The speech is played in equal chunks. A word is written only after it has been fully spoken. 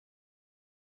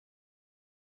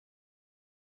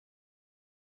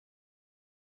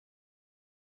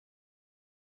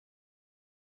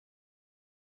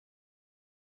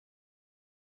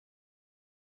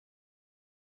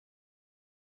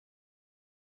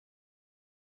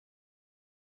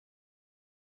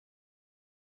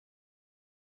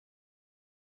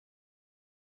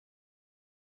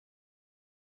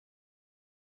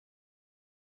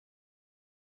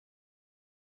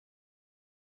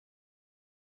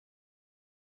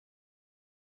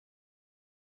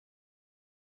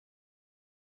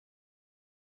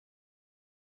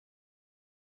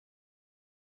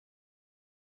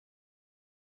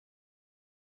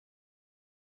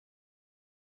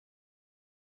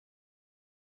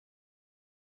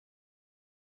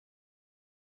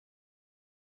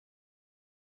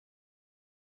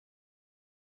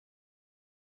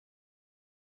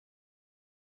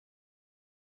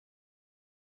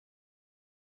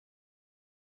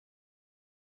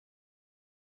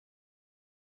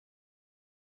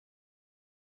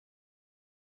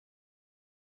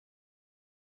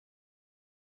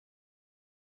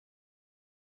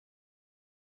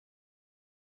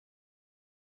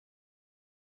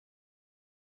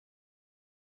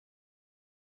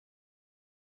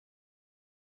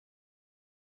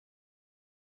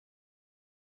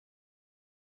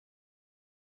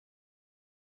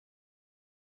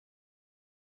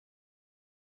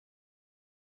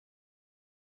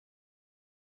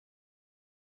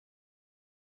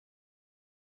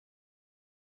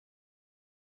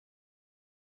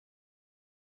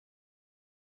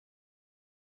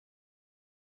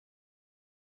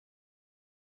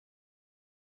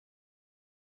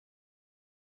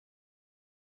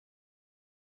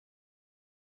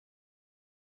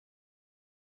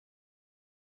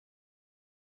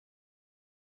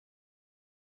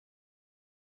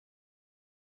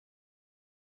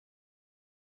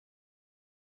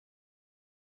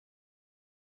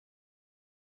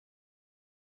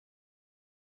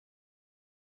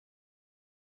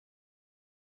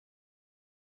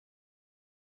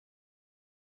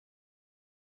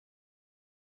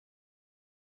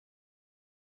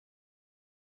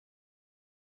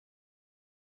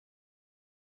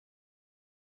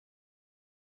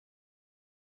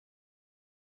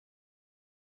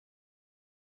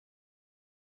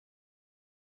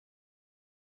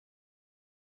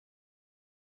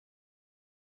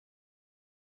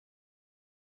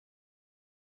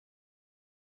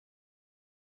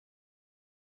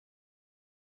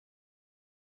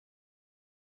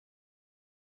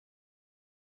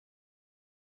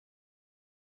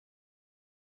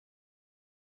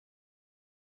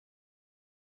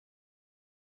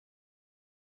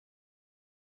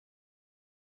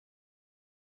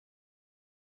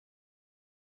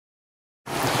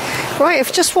Right,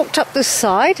 I've just walked up this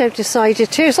side. I've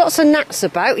decided to. There's lots of gnats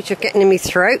about, which are getting in my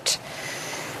throat.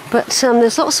 But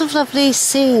there's lots of lovely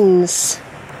scenes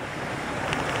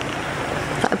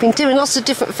that I've been doing. Lots of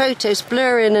different photos,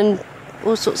 blurring and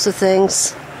all sorts of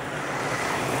things.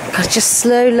 God, just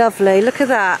so lovely. Look at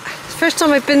that. First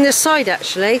time I've been this side,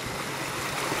 actually.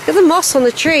 Look at the moss on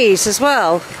the trees as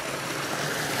well.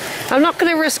 I'm not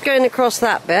going to risk going across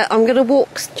that bit. I'm going to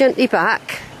walk gently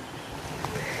back.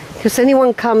 Because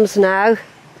anyone comes now,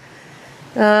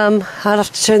 I'll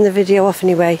have to turn the video off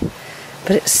anyway.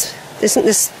 But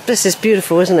this is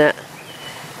beautiful, isn't it?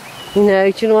 You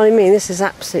know, do you know what I mean? This is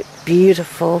absolutely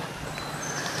beautiful.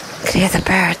 You can hear the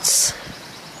birds.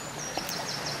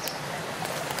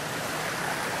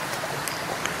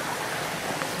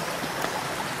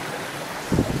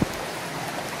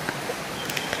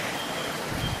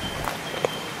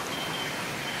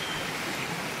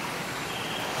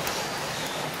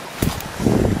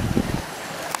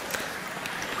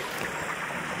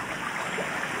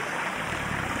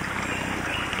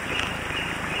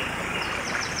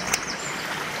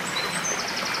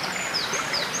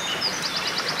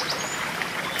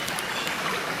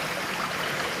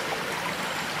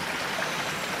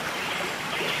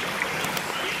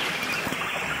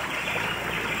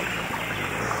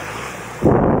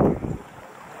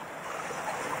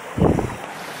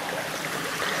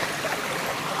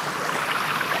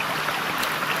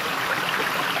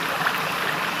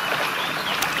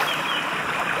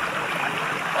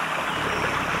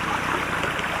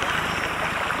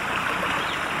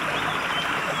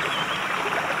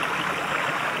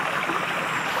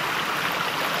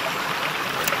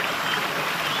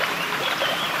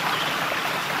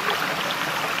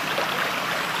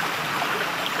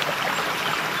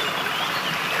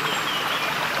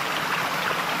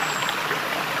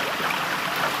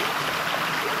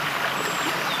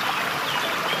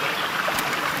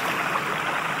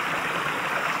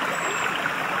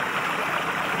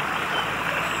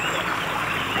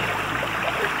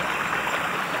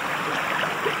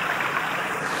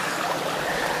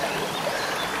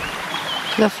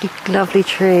 Lovely, lovely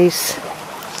trees.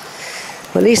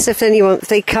 Well, at least if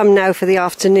they come now for the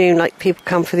afternoon, like people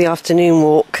come for the afternoon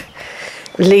walk,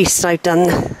 at least I've done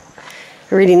a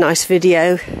really nice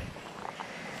video.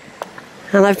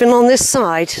 And I've been on this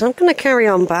side, and I'm going to carry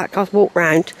on back. I'll walk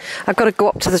round. I've got to go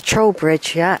up to the troll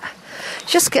bridge yet.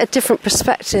 Just get a different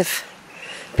perspective.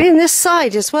 Being this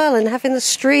side as well, and having the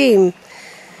stream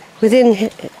within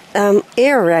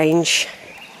ear range.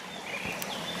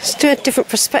 Just do a different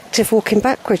perspective walking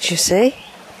backwards, you see.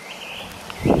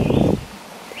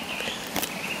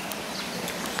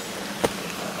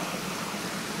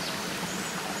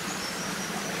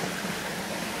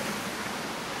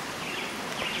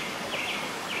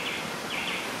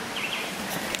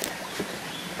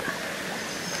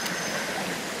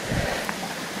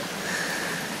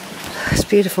 It's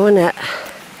beautiful, isn't it?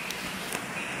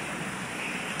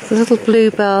 The little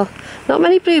bluebell. Not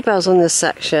many bluebells on this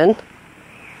section.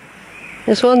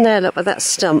 There's one there, look, by that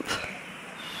stump.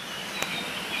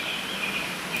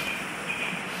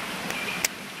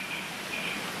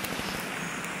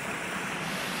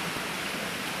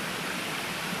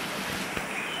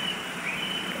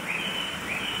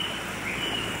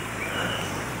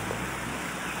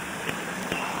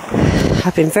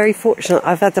 I've been very fortunate.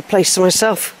 I've had the place to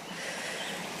myself.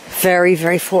 Very,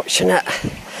 very fortunate.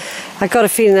 I got a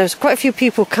feeling there was quite a few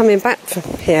people coming back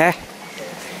from here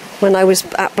when I was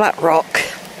at Black Rock.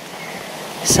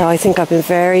 So I think I've been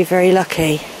very, very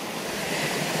lucky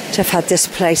to have had this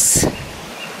place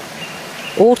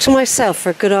all to myself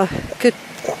for a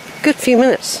good few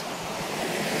minutes.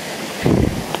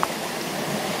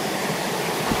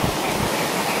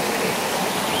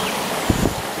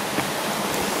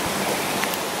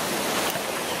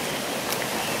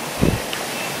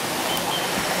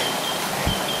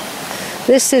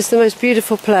 This is the most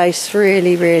beautiful place,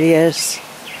 really, really is.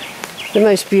 The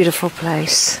most beautiful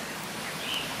place.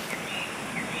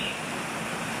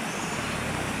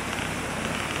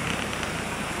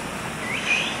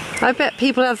 I bet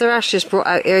people have their ashes brought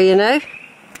out here, you know.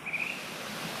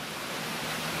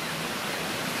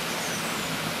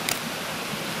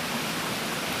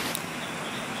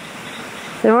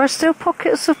 There are still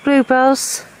pockets of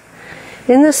bluebells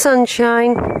in the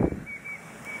sunshine.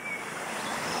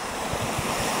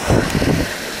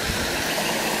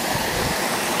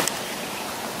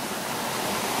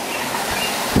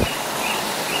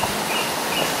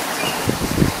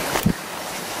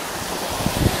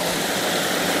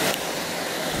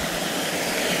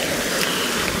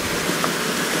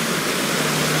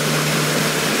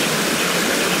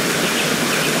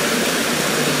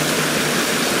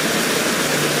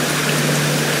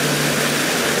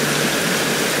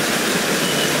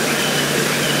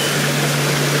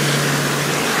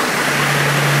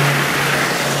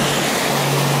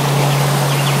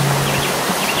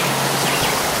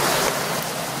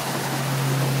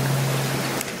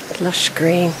 lush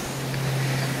green.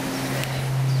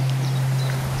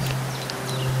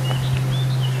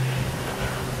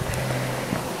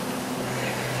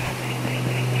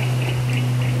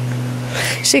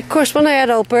 See, of course, when I had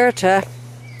Alberta,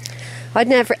 I'd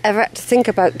never ever had to think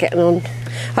about getting on.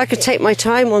 I could take my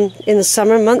time on in the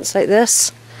summer months like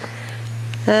this.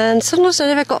 And sometimes I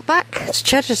never got back to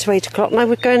Cheddar till 8 o'clock, and I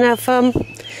would go and have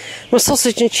my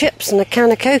sausage and chips and a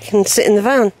can of Coke and sit in the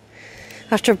van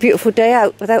after a beautiful day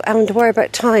out without having to worry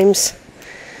about times.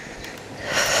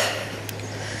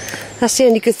 That's the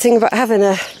only good thing about having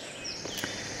a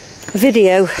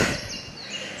video,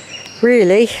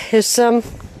 really, is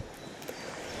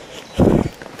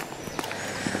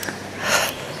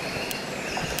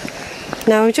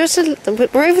now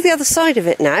we're over the other side of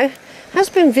it now. It has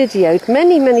been videoed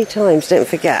many times, don't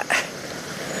forget.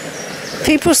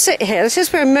 People sit here, this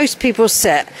is where most people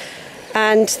sit,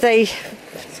 and they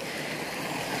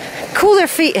cool their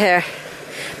feet here.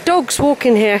 Dogs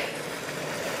walking here.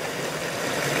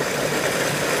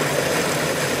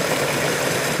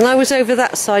 And I was over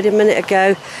that side a minute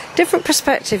ago. Different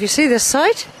perspective, you see this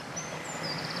side?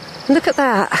 Look at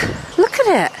that. Look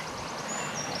at it.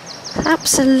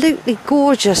 Absolutely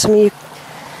gorgeous. I mean,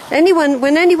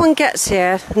 when anyone gets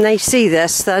here and they see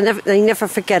this, they never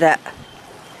forget it.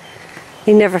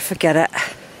 You never forget it.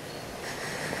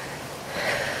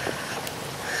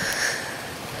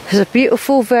 It's a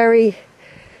beautiful,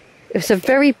 it's a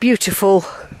very beautiful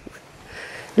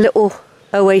little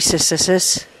oasis, this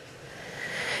is.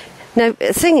 Now,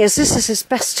 the thing is, this is its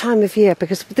best time of year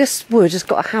because this wood has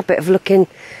got a habit of looking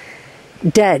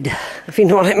dead, if you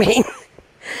know what I mean.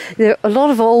 There are a lot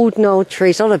of old gnarled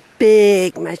trees, a lot of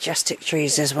big, majestic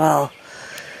trees as well.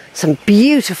 Some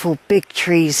beautiful big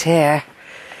trees here.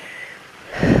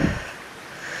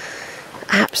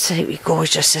 Absolutely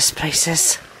gorgeous, this place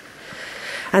is.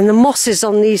 And the mosses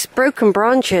on these broken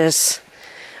branches,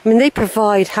 I mean, they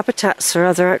provide habitats for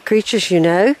other creatures, you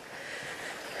know.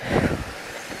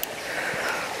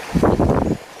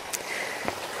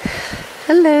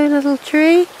 Hello, little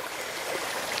tree.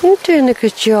 You're doing a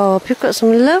good job. You've got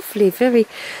some lovely,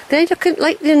 they look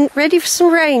like they're ready for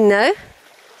some rain now.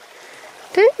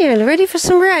 Don't you? Ready for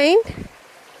some rain?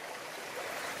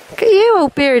 Look at you,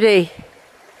 old beardy.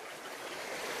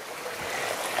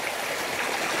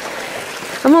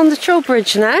 I'm on the troll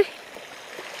bridge now.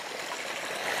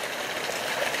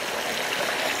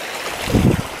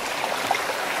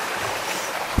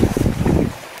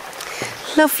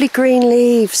 Lovely green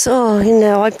leaves. Oh, you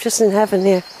know, I'm just in heaven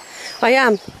here. I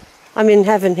am. I'm in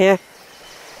heaven here.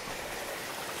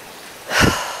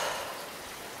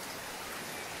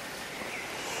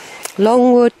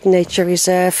 Longwood Nature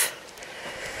Reserve.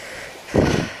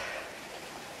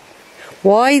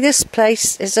 Why this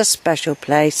place is a special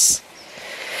place.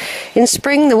 In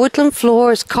spring, the woodland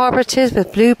floor is carpeted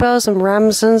with bluebells and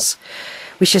ramsons,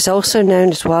 which is also known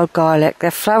as wild garlic.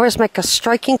 Their flowers make a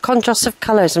striking contrast of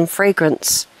colours and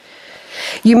fragrance.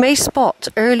 You may spot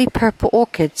early purple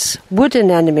orchids, wood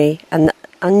anemone, and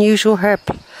unusual herb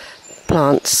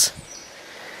plants.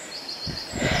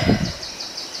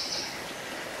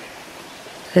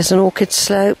 There's an orchid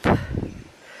slope,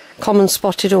 common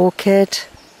spotted orchid.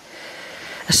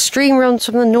 A stream runs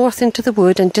from the north into the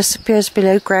wood and disappears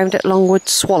below ground at Longwood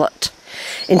Swallow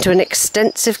into an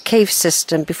extensive cave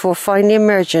system before finally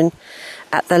emerging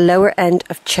at the lower end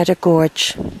of Cheddar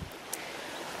Gorge.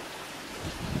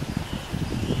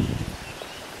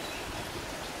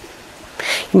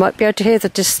 You might be able to hear the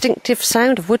distinctive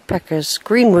sound of woodpeckers,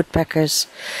 green woodpeckers,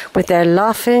 with their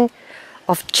laughing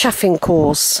of chaffing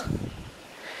calls,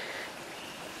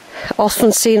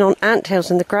 often seen on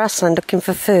anthills in the grassland looking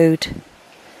for food.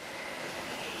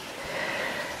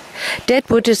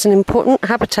 Deadwood is an important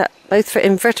habitat both for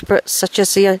invertebrates such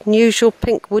as the unusual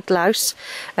pink woodlouse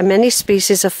and many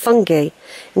species of fungi,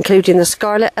 including the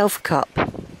scarlet elf-cup.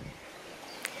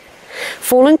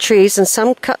 Fallen trees and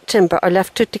some cut timber are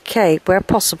left to decay where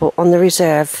possible on the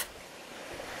reserve.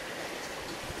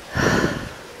 I'm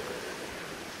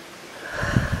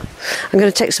going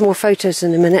to take some more photos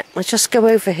in a minute. I'll just go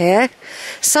over here.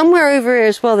 Somewhere over here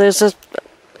as well there's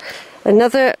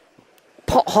another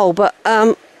pothole, but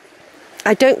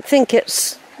I don't think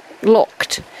it's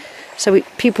locked. So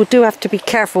people do have to be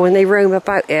careful when they roam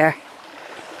about here.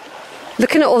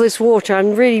 Looking at all this water,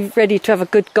 I'm really ready to have a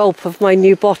good gulp of my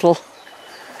new bottle.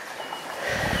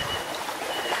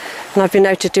 And I've been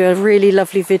out to do a really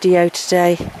lovely video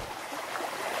today.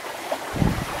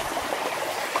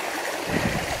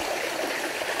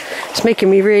 It's making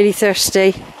me really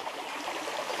thirsty.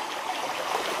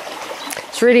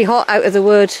 It's really hot out of the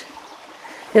wood.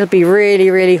 It'll be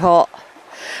really hot.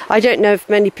 I don't know if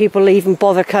many people even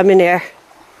bother coming here.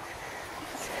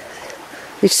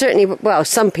 They certainly, well,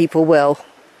 some people will.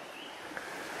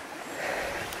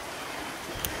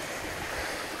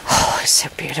 Oh, it's so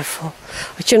beautiful.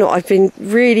 But you know, I've been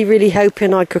really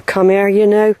hoping I could come here, you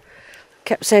know.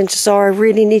 Kept saying to Zara, I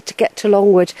really need to get to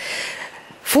Longwood.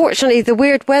 Fortunately, the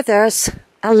weird weather's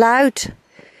allowed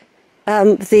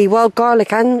the wild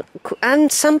garlic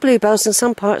and some bluebells in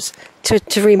some parts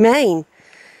to remain,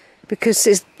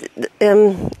 because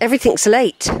everything's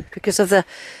late because of the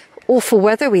awful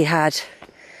weather we had.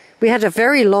 We had a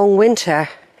very long winter.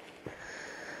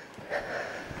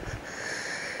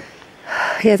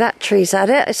 Yeah, that tree's at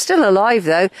it. It's still alive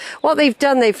though. What they've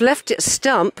done, they've left it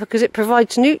stump because it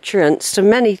provides nutrients to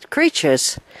many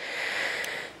creatures.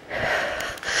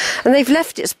 And they've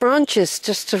left its branches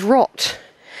just to rot,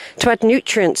 to add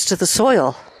nutrients to the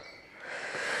soil.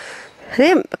 They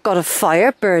haven't got a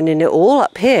fire burning it all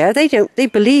up here. They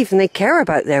believe and they care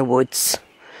about their woods.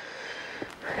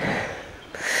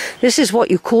 This is what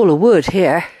you call a wood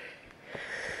here.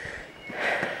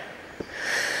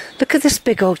 Look at this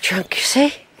big old trunk, you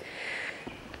see?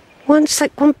 It's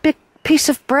like one big piece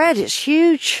of bread. It's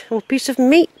huge. Or a piece of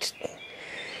meat.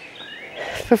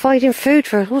 Providing food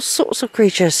for all sorts of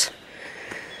creatures.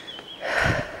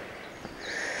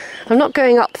 I'm not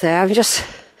going up there. I'm just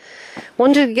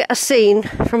wanted to get a scene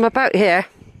from about here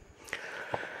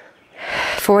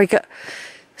before I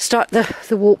start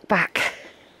the walk back.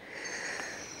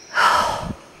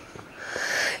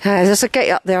 There's a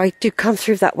gate up there. I do come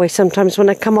through that way sometimes when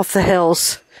I come off the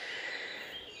hills.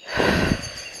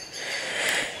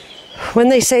 When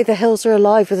they say the hills are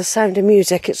alive with the sound of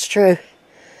music, it's true.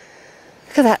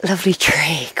 Look at that lovely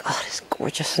tree. God, it's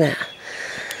gorgeous now.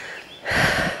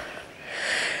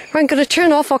 I'm going to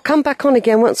turn off. I'll come back on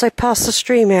again once I pass the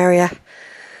stream area.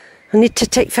 I need to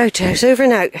take photos. Over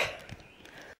and out.